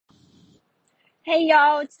Hey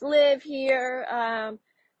y'all, it's Liv here.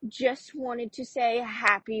 Just wanted to say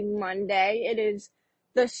happy Monday. It is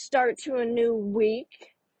the start to a new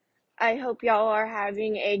week. I hope y'all are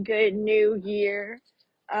having a good new year.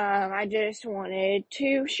 I just wanted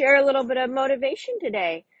to share a little bit of motivation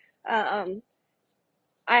today. Um,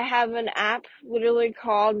 I have an app literally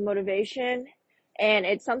called Motivation, and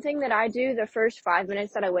it's something that I do the first 5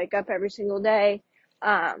 minutes that I wake up every single day.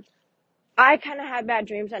 Um, I kind of have bad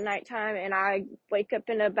dreams at nighttime, and I wake up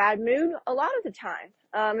in a bad mood a lot of the time.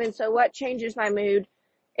 And so what changes my mood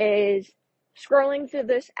is scrolling through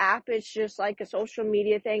this app. It's just like a social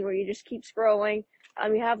media thing where you just keep scrolling.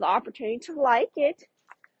 You have the opportunity to like it.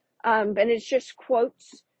 And it's just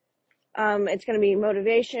quotes. It's going to be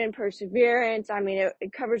motivation, perseverance. I mean,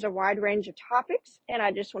 it covers a wide range of topics, and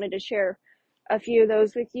I just wanted to share a few of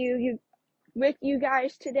those with you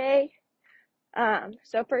guys today.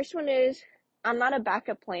 So first one is, I'm not a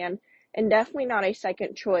backup plan and definitely not a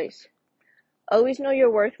second choice. Always know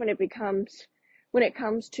your worth when it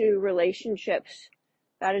comes to relationships.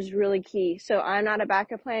 That is really key. So I'm not a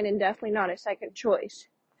backup plan and definitely not a second choice.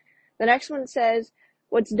 The next one says,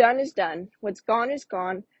 what's done is done. What's gone is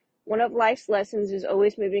gone. One of life's lessons is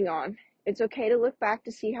always moving on. It's okay to look back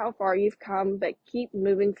to see how far you've come, but keep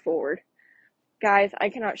moving forward. Guys, I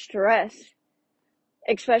cannot stress,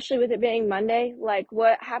 especially with it being Monday, like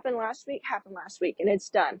what happened last week, and it's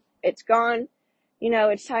done. It's gone.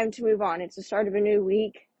 It's time to move on. It's the start of a new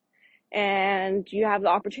week, and you have the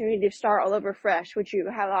opportunity to start all over fresh, which you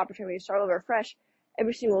have the opportunity to start over fresh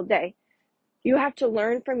every single day. You have to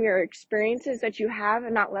learn from your experiences that you have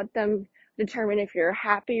and not let them determine if you're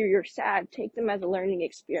happy or you're sad. Take them as a learning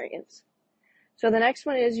experience. So the next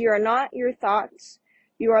one is, you are not your thoughts.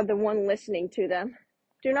 You are the one listening to them.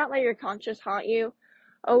 Do not let your conscience haunt you.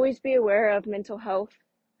 Always be aware of mental health.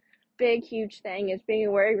 Big, huge thing is being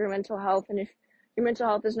aware of your mental health. And if your mental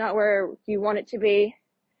health is not where you want it to be,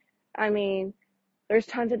 I mean, there's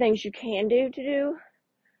tons of things you can do to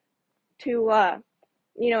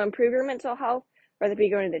improve your mental health, whether it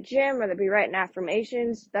be going to the gym, whether it be writing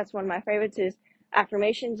affirmations. That's one of my favorites is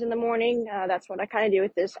affirmations in the morning. That's what I kind of do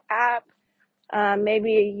with this app.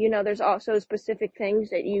 Maybe, there's also specific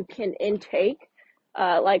things that you can intake,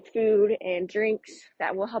 like food and drinks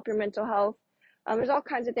that will help your mental health. There's all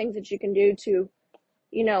kinds of things that you can do to,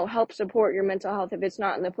 help support your mental health if it's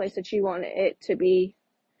not in the place that you want it to be.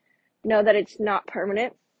 Know that it's not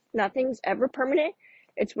permanent. Nothing's ever permanent.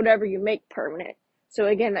 It's whatever you make permanent. So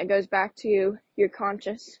again, that goes back to your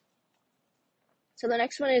conscious. So the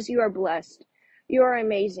next one is, you are blessed. You are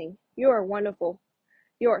amazing. You are wonderful.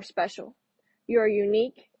 You are special. You are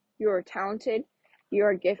unique. You are talented. You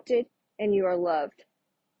are gifted. And you are loved.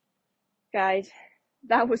 Guys,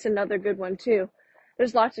 that was another good one too.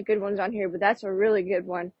 There's lots of good ones on here, but that's a really good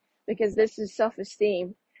one because this is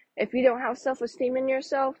self-esteem. If you don't have self-esteem in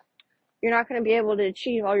yourself, you're not going to be able to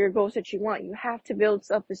achieve all your goals that you want. You have to build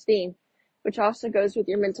self-esteem, which also goes with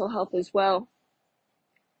your mental health as well.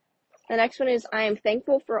 The next one is, I am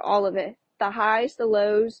thankful for all of it. The highs, the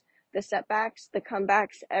lows, the setbacks, the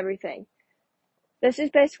comebacks, everything. This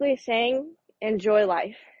is basically saying, enjoy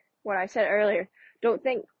life. What I said earlier, don't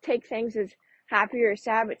take things as happy or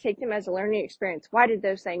sad, but take them as a learning experience. Why did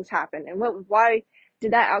those things happen? And why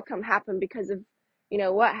did that outcome happen? Because of,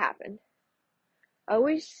 what happened.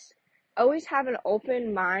 Always have an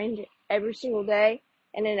open mind every single day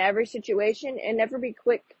and in every situation, and never be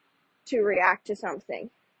quick to react to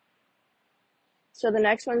something. So the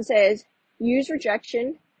next one says, use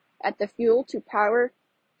rejection as the fuel to power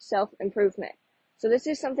self-improvement. So this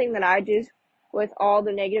is something that I do with all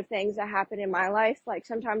the negative things that happen in my life. Like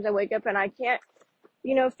sometimes I wake up and I can't,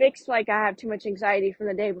 fix, like I have too much anxiety from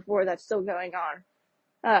the day before that's still going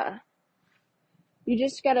on. You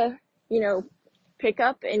just gotta, pick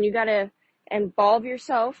up, and you gotta involve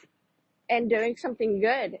yourself in doing something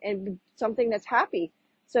good and something that's happy.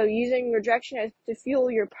 So using rejection as to fuel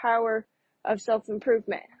your power of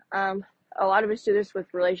self-improvement. A lot of us do this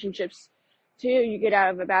with relationships too. You get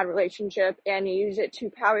out of a bad relationship and you use it to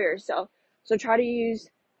power yourself. So try to use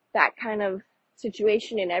that kind of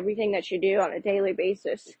situation in everything that you do on a daily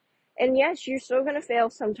basis. And yes, you're still going to fail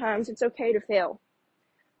sometimes. It's okay to fail.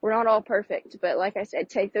 We're not all perfect, but like I said,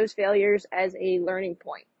 take those failures as a learning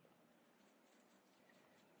point.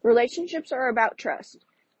 Relationships are about trust.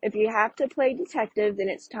 If you have to play detective, then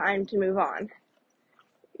it's time to move on.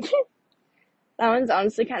 That one's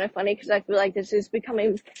honestly kind of funny because I feel like this is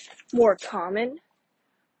becoming more common.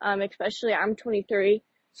 Especially I'm 23,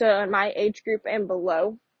 so in my age group and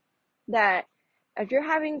below, that if you're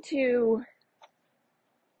having to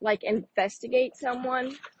like investigate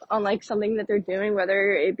someone on like something that they're doing,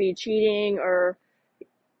 whether it be cheating or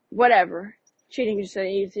whatever. Cheating is just an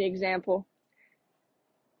easy example.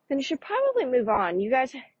 Then you should probably move on. You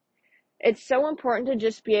guys, it's so important to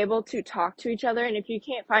just be able to talk to each other. And if you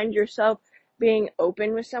can't find yourself being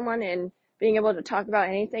open with someone and being able to talk about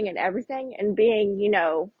anything and everything and being,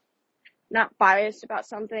 not biased about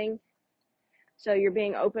something. So you're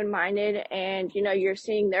being open-minded and, you're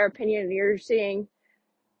seeing their opinion and you're seeing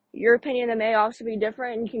your opinion that may also be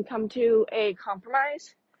different and you can come to a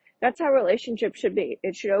compromise. That's how relationships should be.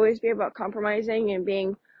 It should always be about compromising and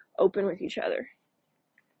being open with each other.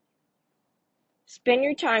 Spend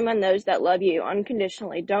your time on those that love you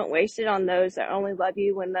unconditionally. Don't waste it on those that only love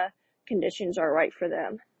you when the conditions are right for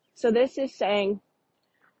them. So this is saying,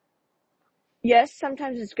 yes,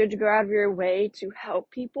 sometimes it's good to go out of your way to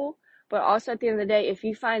help people, but also at the end of the day, if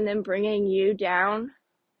you find them bringing you down,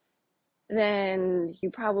 then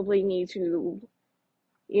you probably need to,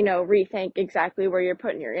 rethink exactly where you're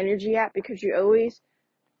putting your energy at, because you always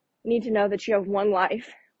need to know that you have one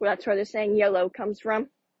life. Well, that's where the saying YOLO comes from.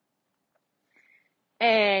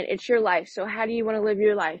 And it's your life. So how do you want to live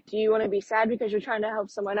your life? Do you want to be sad because you're trying to help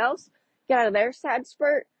someone else get out of their sad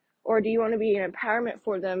spurt? Or do you want to be an empowerment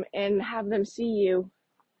for them and have them see you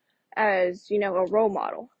as, a role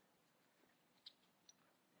model?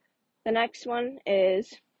 The next one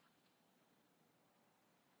is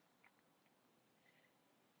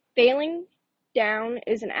falling down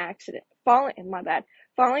is an accident.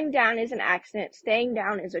 Falling down is an accident. Staying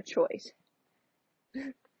down is a choice.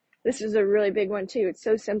 This is a really big one too. It's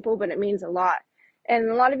so simple, but it means a lot. And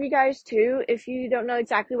a lot of you guys too, if you don't know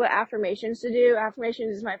exactly what affirmations to do,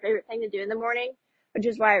 affirmations is my favorite thing to do in the morning, which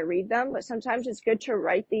is why I read them. But sometimes it's good to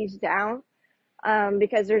write these down,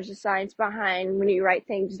 because there's a science behind when you write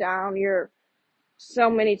things down, you're so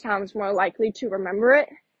many times more likely to remember it.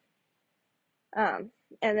 And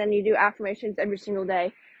then you do affirmations every single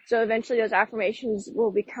day. So eventually those affirmations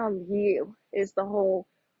will become you, is the whole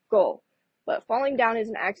goal. But falling down is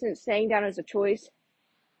an accident, staying down is a choice.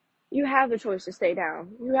 You have the choice to stay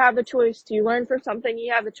down. You have the choice to learn from something.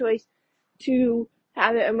 You have the choice to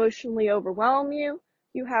have it emotionally overwhelm you.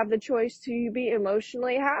 You have the choice to be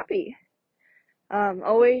emotionally happy.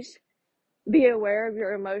 Always be aware of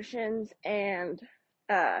your emotions and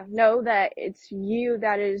know that it's you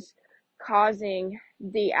that is causing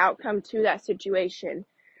the outcome to that situation.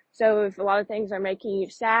 So if a lot of things are making you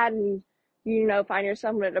sad and find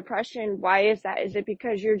yourself in a depression, why is that? Is it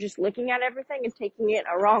because you're just looking at everything and taking it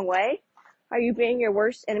a wrong way? Are you being your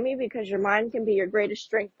worst enemy? Because your mind can be your greatest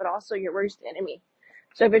strength, but also your worst enemy.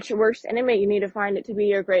 So if it's your worst enemy, you need to find it to be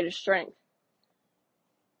your greatest strength.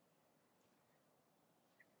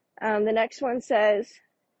 The next one says,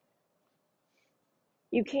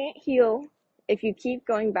 you can't heal if you keep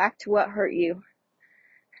going back to what hurt you.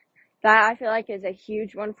 That I feel like is a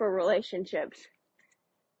huge one for relationships.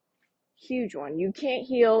 Huge one. You can't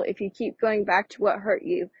heal if you keep going back to what hurt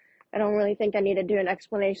you. I don't really think I need to do an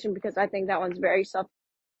explanation because I think that one's very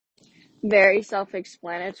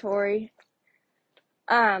self-explanatory.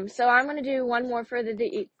 So I'm going to do one more for the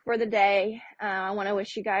day. I want to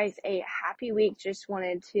wish you guys a happy week. Just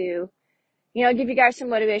wanted to, give you guys some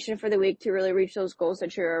motivation for the week to really reach those goals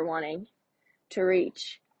that you're wanting to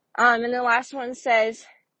reach. And the last one says,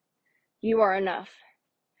 you are enough.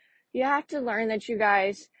 You have to learn that you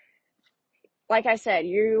guys, like I said,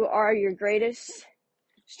 you are your greatest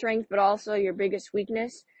strength, but also your biggest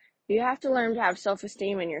weakness. You have to learn to have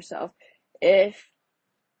self-esteem in yourself. If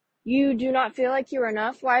you do not feel like you're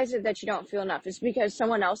enough, why is it that you don't feel enough? It's because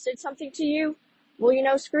someone else did something to you?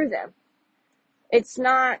 Well, screw them. It's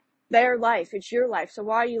not their life, it's your life. So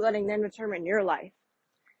why are you letting them determine your life?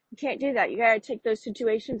 You can't do that. You gotta take those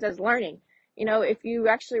situations as learning. If you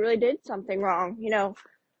actually really did something wrong,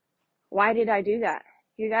 why did I do that?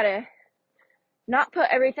 You gotta not put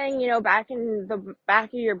everything, back in the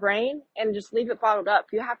back of your brain and just leave it bottled up.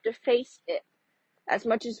 You have to face it as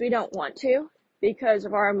much as we don't want to because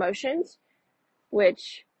of our emotions,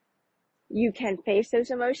 which you can face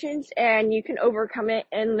those emotions and you can overcome it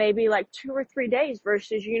in maybe like 2 or 3 days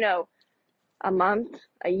versus, a month,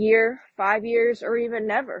 a year, 5 years, or even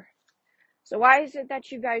never. So why is it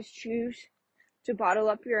that you guys choose to bottle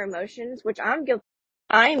up your emotions, which I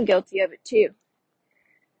am guilty of it too.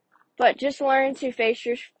 But just learn to face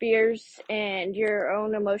your fears and your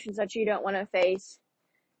own emotions that you don't want to face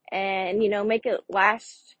and, make it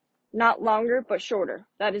last not longer, but shorter.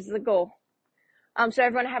 That is the goal. So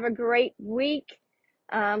everyone have a great week.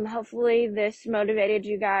 Hopefully this motivated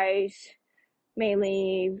you guys,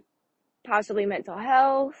 mainly possibly mental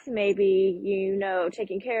health, maybe,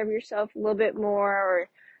 taking care of yourself a little bit more or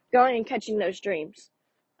going and catching those dreams.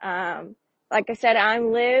 Like I said,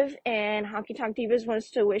 I'm Liv, and Honky Tonk Divas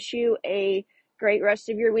wants to wish you a great rest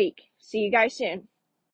of your week. See you guys soon.